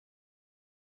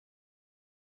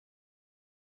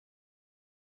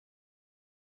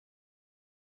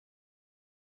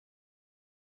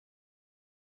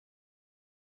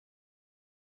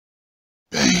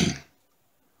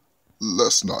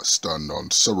Let's not stand on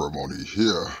ceremony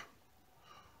here,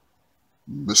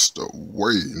 Mr.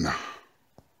 Wayne.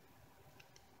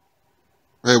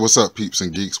 Hey, what's up, peeps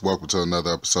and geeks? Welcome to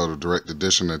another episode of Direct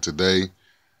Edition, and today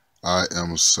I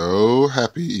am so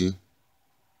happy,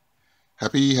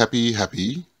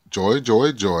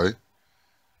 joy,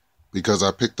 because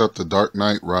I picked up The Dark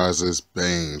Knight Rises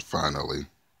Bane, finally.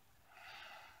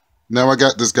 Now, I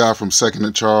got this guy from Second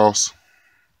and Charles.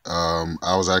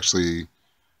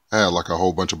 I had like a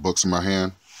whole bunch of books in my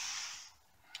hand,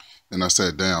 and I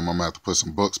said, damn, I'm gonna have to put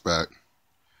some books back,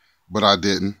 but I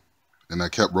didn't, and I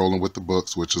kept rolling with the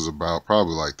books, which is about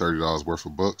probably like $30 worth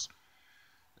of books.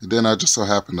 And then I just so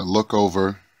happened to look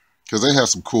over, because they had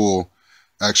some cool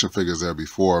action figures there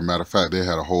before. Matter of fact, they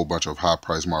had a whole bunch of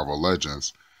high-priced Marvel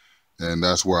Legends, and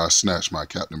that's where I snatched my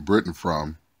Captain Britain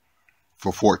from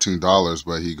for $14,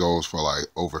 but he goes for like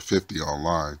over $50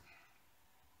 online.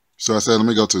 So I said, let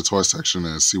me go to the toy section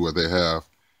and see what they have.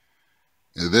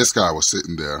 And this guy was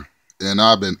sitting there, and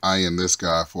I've been eyeing this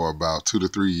guy for about 2 to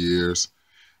 3 years,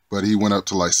 but he went up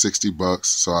to like $60,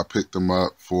 so I picked him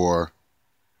up for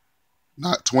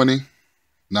not 20,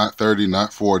 not 30,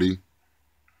 not 40,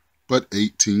 but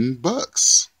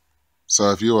 $18.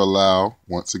 So if you allow,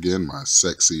 once again, my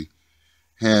sexy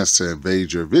hands to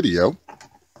invade your video,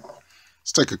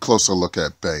 let's take a closer look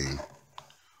at Bane,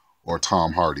 or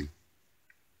Tom Hardy.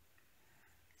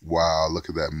 Wow, look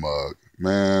at that mug.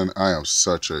 Man, I am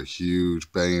such a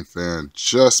huge Bane fan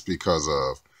just because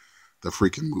of the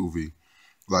freaking movie.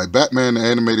 Like, Batman the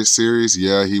Animated Series,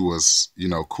 yeah, he was,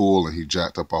 cool and he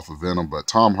jacked up off of Venom, but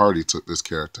Tom Hardy took this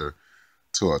character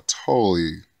to a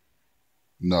totally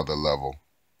another level.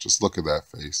 Just look at that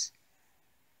face.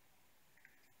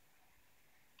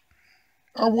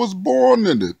 I was born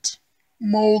in it,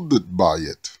 molded by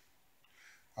it.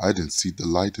 I didn't see the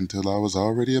light until I was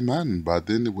already a man. By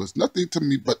then, it was nothing to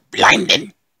me but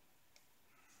blinding.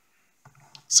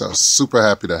 So, super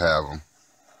happy to have him.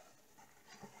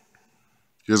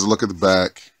 Here's a look at the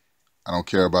back. I don't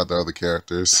care about the other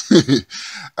characters.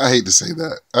 I hate to say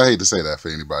that. I hate to say that for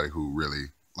anybody who really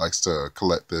likes to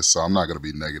collect this, so I'm not going to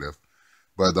be negative.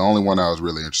 But the only one I was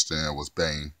really interested in was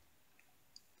Bane.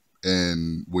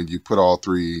 And when you put all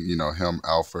three, him,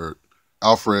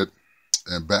 Alfred,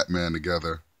 and Batman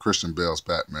together, Christian Bale's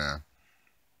Batman,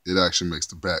 it actually makes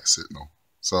the bat signal.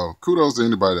 So kudos to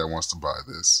anybody that wants to buy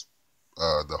this,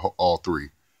 all three.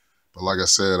 But like I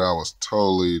said, I was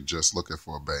totally just looking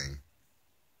for a Bane.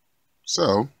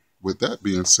 So with that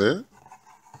being said,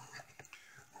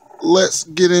 let's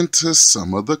get into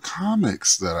some of the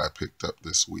comics that I picked up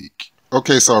this week.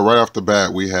 Okay, so right off the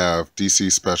bat, we have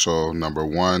DC Special number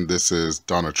 1. This is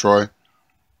Donna Troy,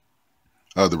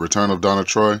 The Return of Donna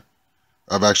Troy.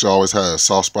 I've actually always had a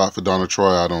soft spot for Donna Troy.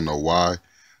 I don't know why.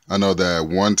 I know that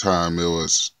one time it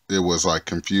was like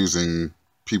confusing.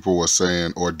 People were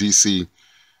saying, or DC,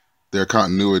 their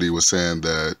continuity was saying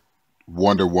that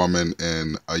Wonder Woman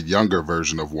and a younger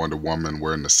version of Wonder Woman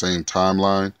were in the same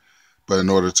timeline. But in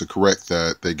order to correct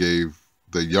that, they gave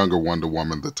the younger Wonder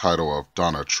Woman the title of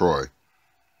Donna Troy.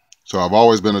 So I've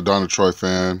always been a Donna Troy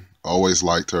fan. Always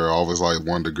liked her. Always liked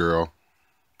Wonder Girl.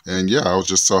 And yeah, I was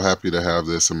just so happy to have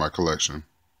this in my collection.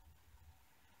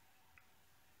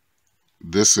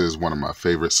 This is one of my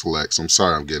favorite selects. I'm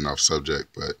sorry I'm getting off subject,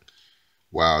 but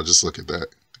wow, just look at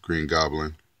that. The Green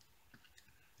Goblin.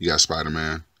 You got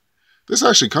Spider-Man. This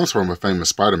actually comes from a famous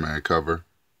Spider-Man cover.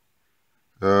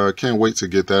 Can't wait to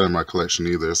get that in my collection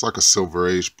either. It's like a Silver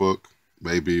Age book.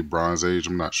 Maybe Bronze Age,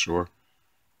 I'm not sure.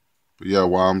 But yeah,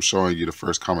 while I'm showing you the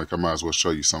first comic, I might as well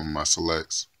show you some of my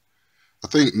selects. I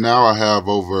think now I have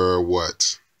over,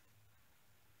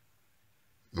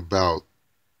 about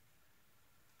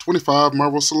 25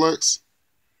 Marvel Selects.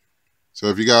 So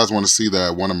if you guys want to see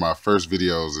that, one of my first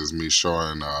videos is me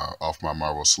showing off my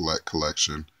Marvel Select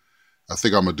collection. I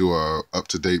think I'm going to do a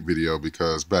up-to-date video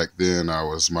because back then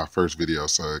was my first video,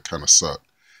 so it kind of sucked.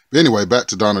 But anyway, back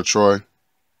to Donna Troy.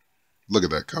 Look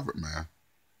at that cover, man.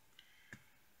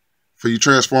 For you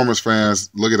Transformers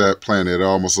fans, look at that planet. It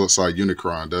almost looks like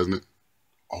Unicron, doesn't it?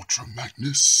 Ultra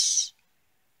Magnus.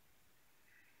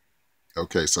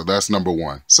 Okay, so that's number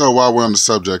 1. So while we're on the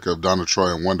subject of Donna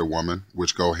Troy and Wonder Woman,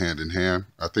 which go hand in hand,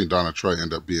 I think Donna Troy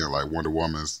ended up being like Wonder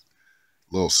Woman's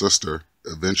little sister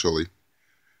eventually.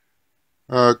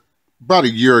 About a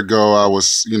year ago, I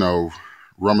was,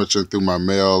 rummaging through my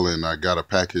mail and I got a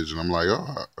package and I'm like,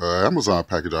 Amazon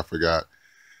package, I forgot.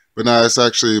 But no, it's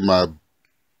actually my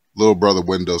little brother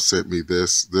Wendell sent me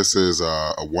this. This is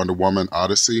a Wonder Woman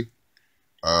Odyssey.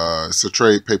 It's a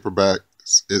trade paperback.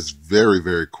 It's very,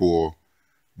 very cool.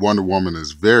 Wonder Woman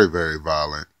is very, very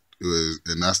violent.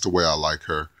 And that's the way I like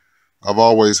her. I've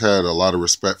always had a lot of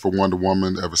respect for Wonder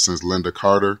Woman ever since Linda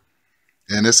Carter.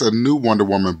 And it's a new Wonder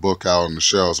Woman book out on the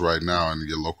shelves right now in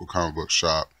your local comic book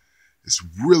shop. It's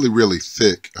really, really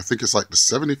thick. I think it's like the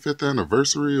 75th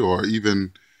anniversary or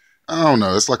even, I don't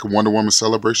know. It's like a Wonder Woman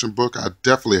celebration book. I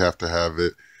definitely have to have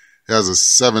it. It has a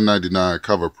 $7.99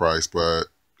 cover price, but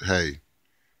hey,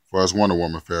 for us Wonder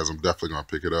Woman fans, I'm definitely going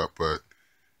to pick it up. But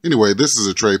anyway, this is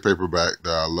a trade paperback that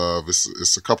I love.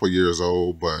 It's a couple years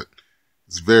old, but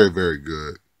it's very, very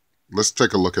good. Let's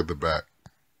take a look at the back.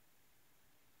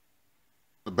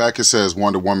 The back it says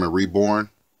Wonder Woman Reborn.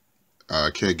 I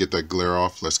can't get that glare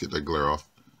off. Let's get that glare off.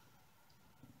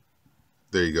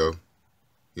 There you go.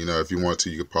 You know, if you want to,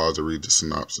 you could pause to read the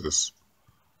synopsis.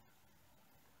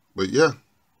 But yeah,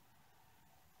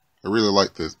 I really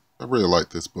like this. I really like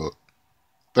this book.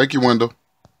 Thank you, Wendell.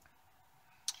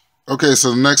 Okay,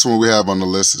 so the next one we have on the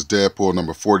list is Deadpool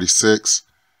number 46.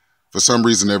 For some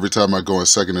reason, every time I go in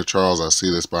Second and Charles, I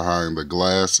see this behind the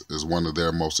glass as one of their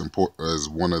important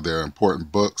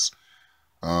books.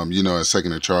 You know, in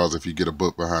Second and Charles, if you get a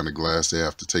book behind the glass, they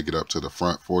have to take it up to the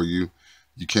front for you.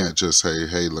 You can't just say,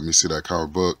 hey, let me see that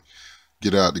comic book.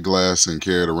 Get out the glass and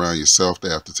carry it around yourself. They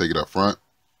have to take it up front.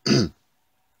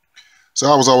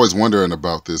 So I was always wondering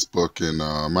about this book, and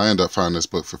I ended up finding this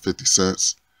book for 50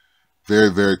 cents. Very,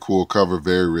 very cool cover,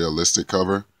 very realistic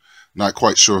cover. Not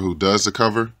quite sure who does the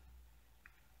cover.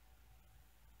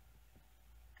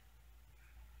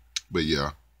 But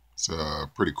yeah, it's a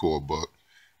pretty cool book.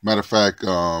 Matter of fact,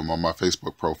 on my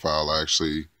Facebook profile, I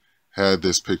actually had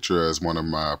this picture as one of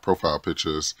my profile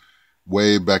pictures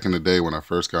way back in the day when I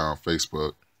first got on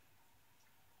Facebook.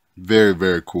 Very,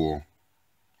 very cool.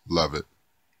 Love it.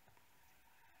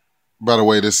 By the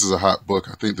way, this is a hot book.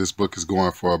 I think this book is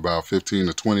going for about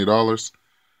 $15 to $20.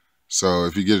 So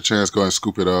if you get a chance, go ahead and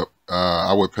scoop it up.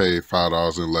 I would pay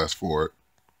 $5 and less for it.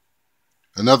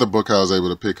 Another book I was able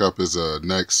to pick up is a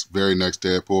very next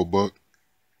Deadpool book.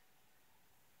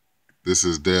 This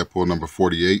is Deadpool number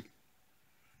 48,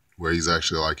 where he's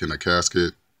actually like in a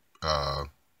casket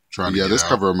trying to get out. This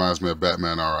cover reminds me of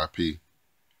Batman R.I.P.,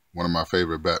 one of my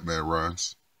favorite Batman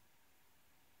runs.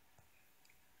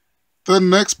 The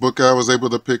next book I was able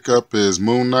to pick up is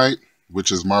Moon Knight,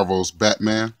 which is Marvel's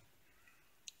Batman,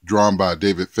 drawn by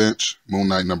David Finch, Moon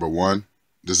Knight number 1.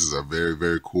 This is a very,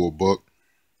 very cool book.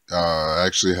 I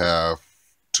actually have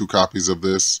 2 copies of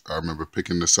this. I remember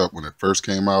picking this up when it first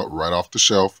came out, right off the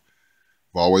shelf.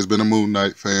 I've always been a Moon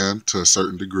Knight fan to a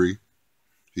certain degree.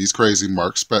 He's crazy,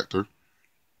 Mark Spector.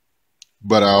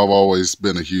 But I've always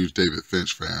been a huge David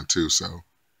Finch fan too, so.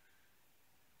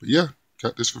 But yeah,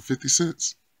 got this for 50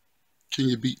 cents. Can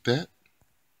you beat that?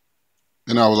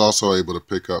 And I was also able to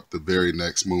pick up the very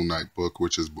next Moon Knight book,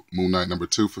 which is Moon Knight number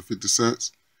 2 for 50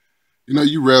 cents. You know,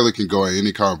 you rarely can go in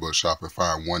any comic book shop and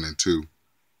find 1 and 2.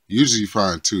 Usually you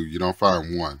find 2, you don't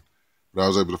find 1. But I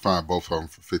was able to find both of them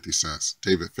for 50 cents.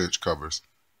 David Finch covers.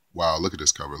 Wow, look at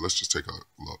this cover. Let's just take a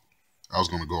look. I was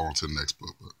going to go on to the next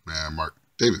book, but man,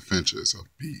 David Finch is a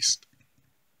beast.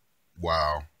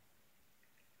 Wow.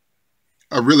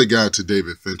 I really got into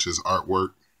David Finch's artwork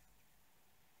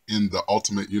in the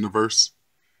Ultimate Universe.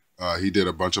 He did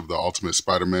a bunch of the Ultimate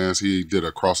Spider-Mans. He did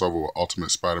a crossover with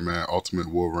Ultimate Spider-Man, Ultimate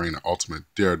Wolverine, and Ultimate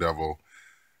Daredevil.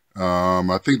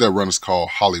 I think that run is called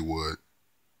Hollywood.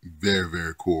 Very,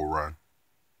 very cool run.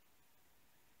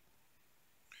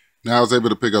 Now I was able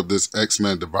to pick up this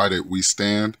X-Men Divided We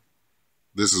Stand.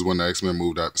 This is when the X-Men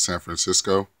moved out to San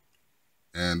Francisco.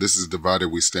 And this is Divided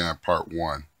We Stand Part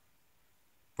 1.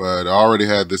 But I already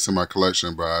had this in my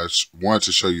collection, but I wanted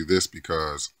to show you this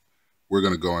because we're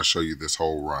going to go and show you this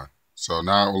whole run. So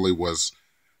not only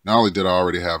did I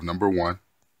already have number 1,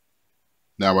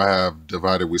 now I have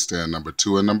Divided We Stand number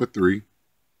 2 and number 3.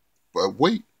 But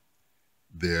wait,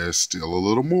 there's still a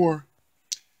little more.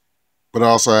 But I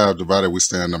also have Divided We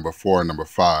Stand number 4 and number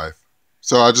 5.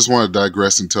 So I just want to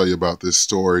digress and tell you about this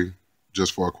story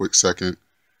just for a quick second.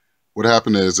 What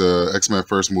happened is X-Men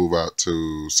first moved out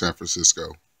to San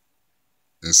Francisco.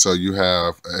 And so you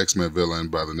have an X-Men villain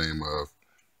by the name of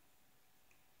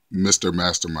Mr.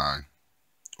 Mastermind,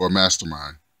 or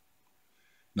Mastermind.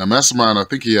 Now, Mastermind, I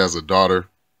think he has a daughter.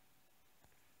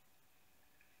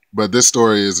 But this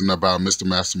story isn't about Mr.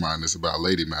 Mastermind, it's about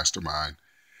Lady Mastermind.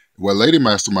 What Lady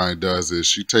Mastermind does is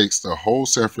she takes the whole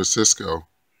San Francisco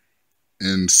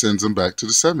and sends them back to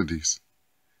the 70s.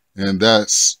 And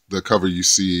that's the cover you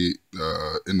see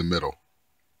in the middle.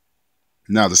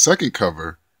 Now, the second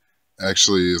cover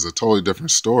actually is a totally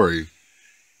different story.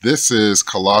 This is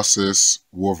Colossus,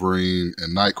 Wolverine,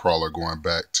 and Nightcrawler going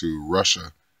back to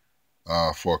Russia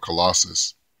for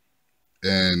Colossus.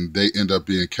 And they end up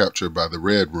being captured by the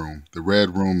Red Room. The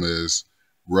Red Room is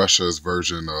Russia's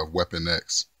version of Weapon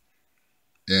X.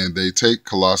 And they take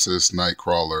Colossus,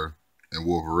 Nightcrawler, and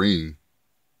Wolverine,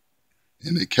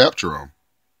 and they capture them.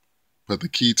 But the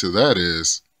key to that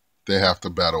is they have to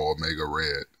battle Omega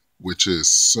Red, which is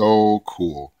so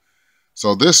cool.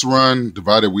 So this run,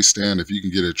 Divided We Stand, if you can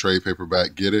get a trade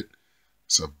paperback, get it.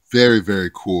 It's a very,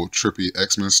 very cool, trippy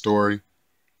X-Men story.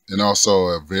 And also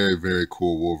a very, very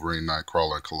cool Wolverine,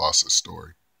 Nightcrawler, and Colossus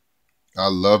story. I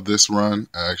love this run.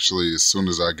 Actually, as soon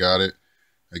as I got it,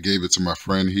 I gave it to my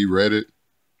friend. He read it,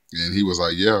 and he was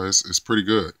like, yeah, it's pretty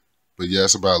good. But yeah,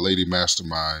 it's about Lady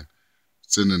Mastermind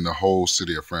sending the whole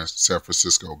city of San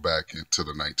Francisco back into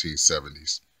the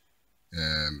 1970s.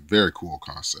 And very cool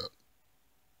concept.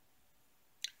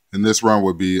 And this run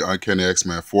would be Uncanny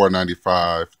X-Men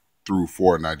 495 through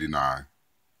 499.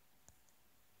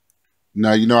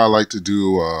 Now, you know I like to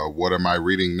do What Am I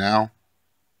Reading Now?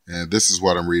 And this is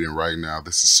what I'm reading right now.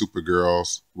 This is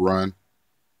Supergirl's run.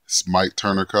 It's Mike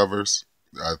Turner covers.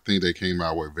 I think they came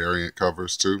out with variant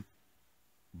covers too.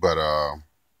 But I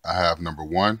have number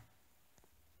 1,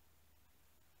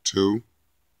 2,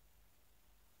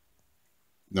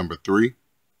 number 3.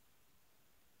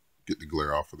 Get the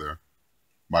glare off of there.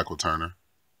 Michael Turner,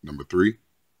 number 3.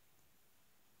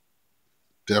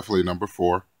 Definitely number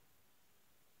 4.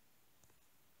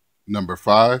 Number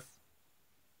 5.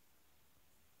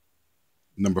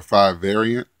 Number 5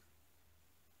 variant.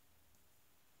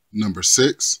 Number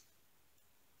 6.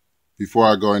 Before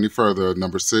I go any further,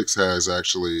 number 6 has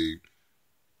actually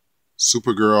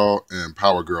Supergirl and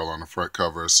Power Girl on the front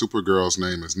cover. Supergirl's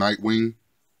name is Nightwing.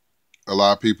 A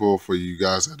lot of people, for you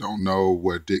guys that don't know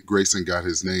where Dick Grayson got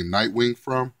his name Nightwing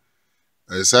from,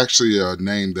 it's actually a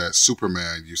name that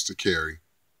Superman used to carry.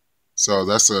 So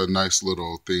that's a nice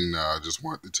little thing that I just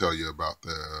wanted to tell you about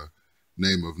the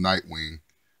name of Nightwing.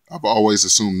 I've always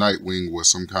assumed Nightwing was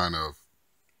some kind of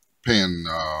paying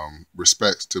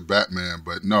respects to Batman,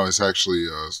 but no, it's actually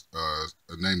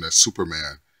a name that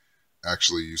Superman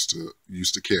actually used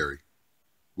to carry,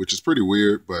 which is pretty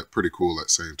weird, but pretty cool at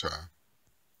the same time.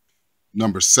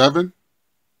 Number 7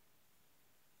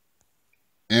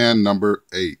 and number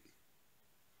 8.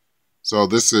 So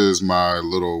this is my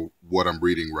little what I'm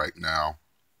reading right now.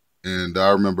 And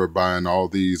I remember buying all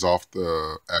these off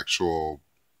the actual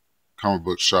comic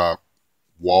book shop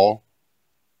wall.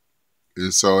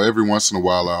 And so every once in a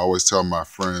while, I always tell my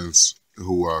friends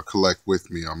who collect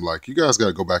with me, I'm like, you guys got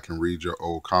to go back and read your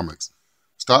old comics.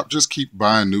 Stop just keep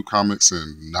buying new comics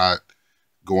and not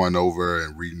going over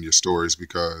and reading your stories,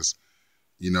 because,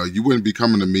 you know, you wouldn't be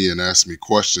coming to me and asking me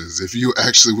questions if you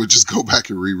actually would just go back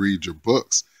and reread your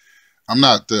books. I'm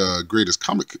not the greatest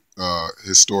comic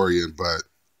historian, but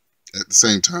at the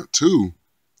same time, too,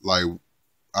 like,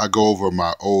 I go over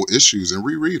my old issues and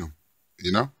reread them,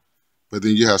 you know? But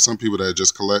then you have some people that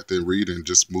just collect and read and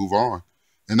just move on.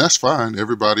 And that's fine.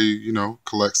 Everybody, you know,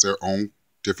 collects their own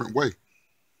different way.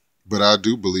 But I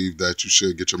do believe that you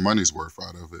should get your money's worth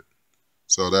out of it.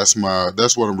 So that's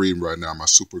what I'm reading right now, my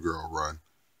Supergirl run,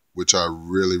 which I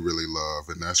really, really love.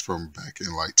 And that's from back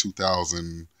in like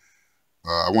 2000,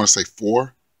 I want to say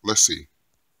 4. Let's see.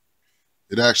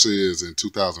 It actually is in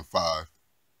 2005.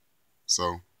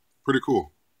 So pretty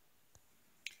cool.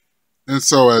 And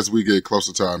so as we get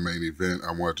closer to our main event,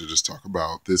 I wanted to just talk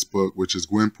about this book, which is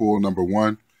Gwenpool number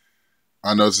 1.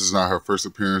 I know this is not her first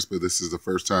appearance, but this is the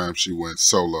first time she went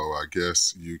solo, I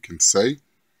guess you can say.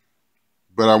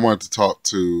 But I wanted to talk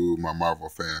to my Marvel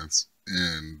fans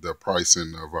and the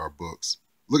pricing of our books.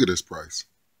 Look at this price.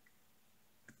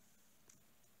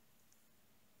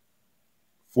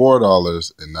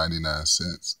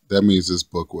 $4.99. That means this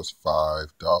book was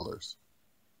 $5.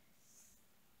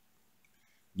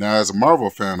 Now, as a Marvel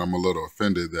fan, I'm a little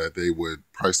offended that they would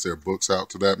price their books out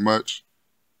to that much.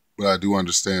 But I do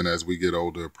understand as we get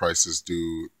older, prices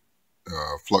do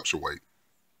fluctuate.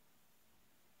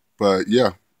 But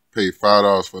yeah, paid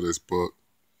 $5 for this book.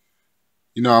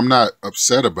 You know, I'm not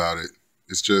upset about it.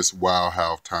 It's just wow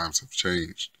how times have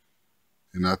changed.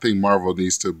 And I think Marvel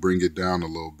needs to bring it down a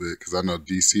little bit, because I know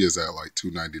DC is at like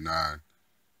 $2.99.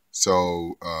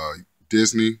 So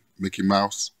Disney, Mickey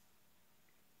Mouse,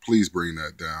 please bring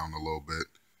that down a little bit.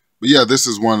 But yeah, this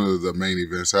is one of the main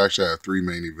events. I actually have 3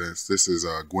 main events. This is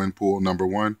Gwenpool number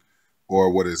 1, or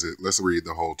what is it? Let's read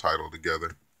the whole title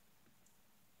together.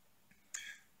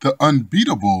 The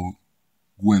Unbeatable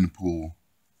Gwenpool.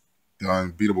 The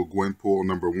Unbeatable Gwenpool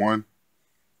number 1.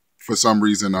 For some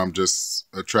reason, I'm just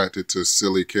attracted to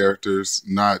silly characters,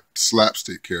 not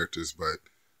slapstick characters,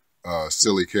 but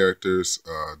silly characters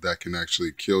that can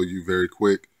actually kill you very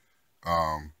quick,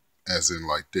 as in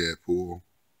like Deadpool,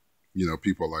 you know,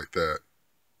 people like that.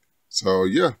 So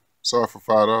yeah, Saw it for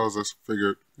 $5. I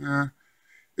figured,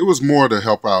 it was more to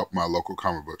help out my local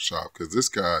comic book shop because this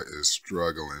guy is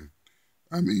struggling.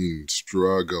 I mean,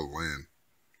 struggling.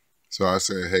 So I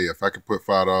said, hey, if I could put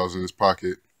 $5 in his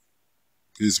pocket,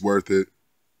 he's worth it.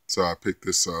 So I picked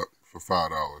this up for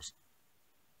 $5.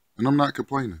 And I'm not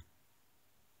complaining.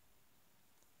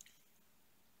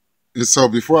 And so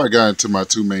before I got into my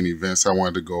two main events, I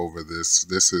wanted to go over this.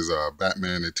 This is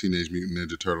Batman and Teenage Mutant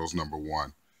Ninja Turtles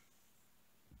 #1.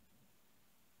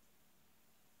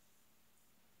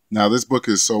 Now, this book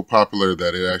is so popular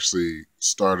that it actually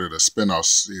started a spin-off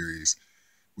series,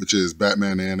 which is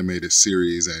Batman the Animated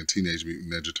Series and Teenage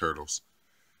Mutant Ninja Turtles.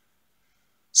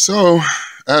 So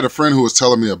I had a friend who was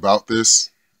telling me about this,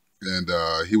 and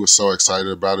he was so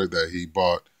excited about it that he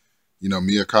bought,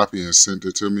 me a copy and sent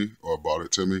it to me, or bought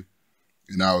it to me.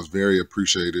 And I was very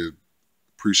appreciative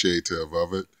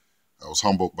of it. I was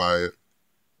humbled by it.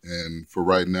 And for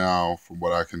right now, from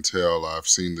what I can tell, I've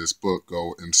seen this book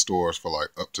go in stores for like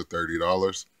up to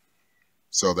 $30.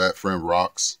 So that friend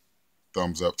rocks.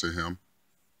 Thumbs up to him.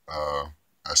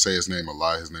 I say his name a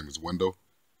lie. His name is Wendell.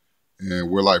 And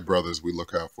we're like brothers. We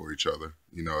look out for each other.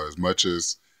 As much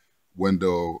as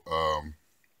Wendell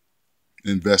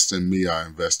invests in me, I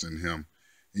invest in him.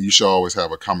 And you should always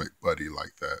have a comic buddy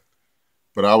like that.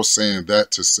 But I was saying that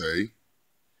to say,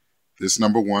 this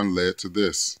 #1 led to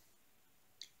this.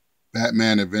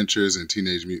 Batman Adventures and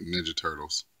Teenage Mutant Ninja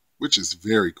Turtles, which is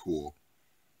very cool.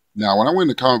 Now, when I went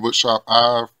to the comic book shop,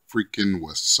 I freaking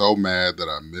was so mad that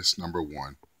I missed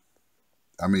 #1.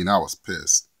 I mean, I was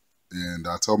pissed. And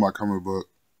I told my comic book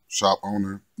shop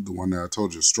owner, the one that I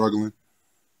told you is struggling,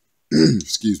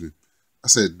 excuse me, I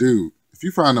said, dude, if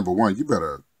you find #1, you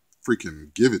better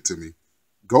freaking give it to me.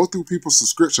 Go through people's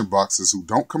subscription boxes who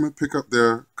don't come and pick up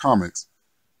their comics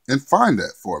and find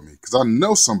that for me. Because I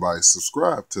know somebody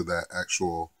subscribed to that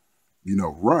actual,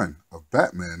 run of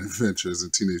Batman Adventures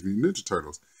and Teenage Mutant Ninja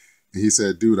Turtles. And he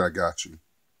said, dude, I got you.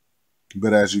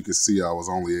 But as you can see, I was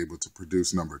only able to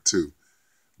produce #2.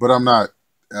 But I'm not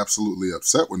absolutely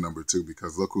upset with #2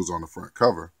 because look who's on the front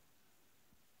cover.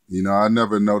 I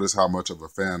never noticed how much of a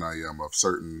fan I am of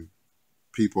certain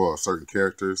people or certain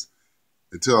characters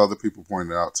until other people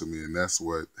pointed out to me, and that's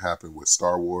what happened with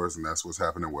Star Wars, and that's what's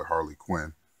happening with Harley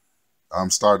Quinn. I'm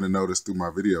starting to notice through my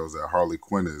videos that Harley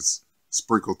Quinn is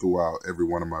sprinkled throughout every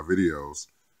one of my videos,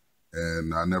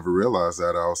 and I never realized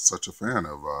that I was such a fan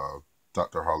of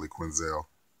Dr. Harley Quinzel.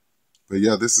 But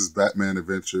yeah, this is Batman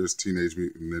Adventures, Teenage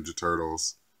Mutant Ninja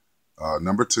Turtles,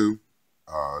 #2.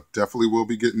 Definitely will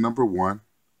be getting #1.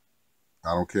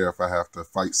 I don't care if I have to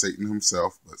fight Satan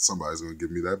himself, but somebody's going to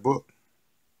give me that book.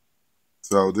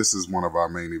 So this is one of our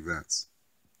main events.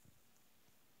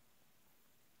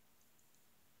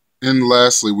 And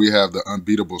lastly, we have the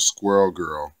Unbeatable Squirrel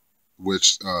Girl,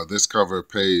 which this cover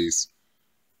pays,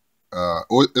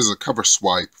 is a cover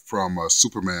swipe from a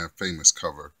Superman famous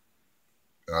cover.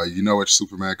 You know which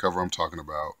Superman cover I'm talking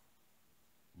about.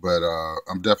 But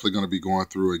I'm definitely going to be going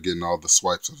through and getting all the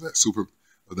swipes of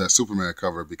that Superman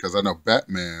cover because I know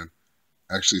Batman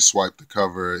actually swiped the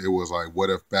cover. It was like, what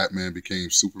if Batman became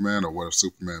Superman, or what if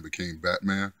Superman became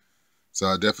Batman? So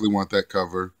I definitely want that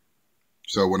cover.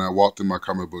 So when I walked in my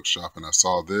comic book shop and I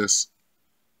saw this,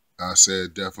 I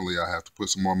said, definitely I have to put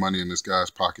some more money in this guy's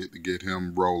pocket to get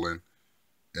him rolling.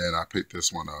 And I picked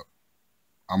this one up.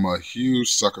 I'm a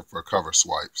huge sucker for cover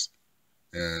swipes.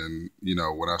 And,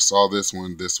 when I saw this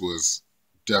one, this was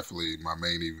definitely my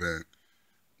main event.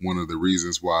 One of the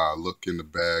reasons why I look in the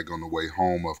bag on the way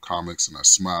home of comics and I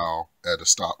smile at a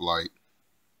stoplight.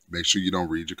 Make sure you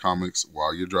don't read your comics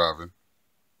while you're driving.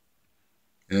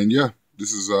 And yeah,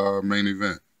 this is our main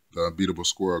event. The Unbeatable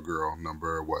Squirrel Girl,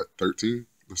 number 13?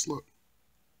 Let's look.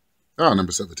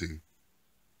 Number 17.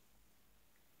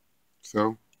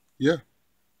 So, yeah.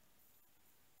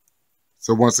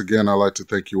 So once again, I'd like to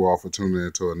thank you all for tuning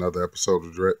in to another episode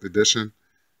of Direct Edition.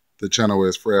 The channel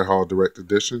is Fred Hall Direct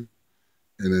Edition.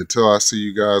 And until I see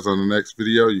you guys on the next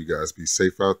video, you guys be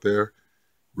safe out there.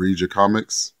 Read your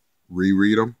comics,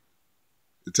 reread them,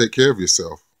 and take care of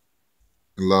yourself.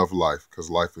 And love life,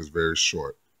 because life is very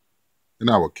short. And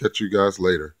I will catch you guys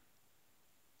later.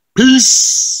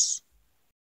 Peace!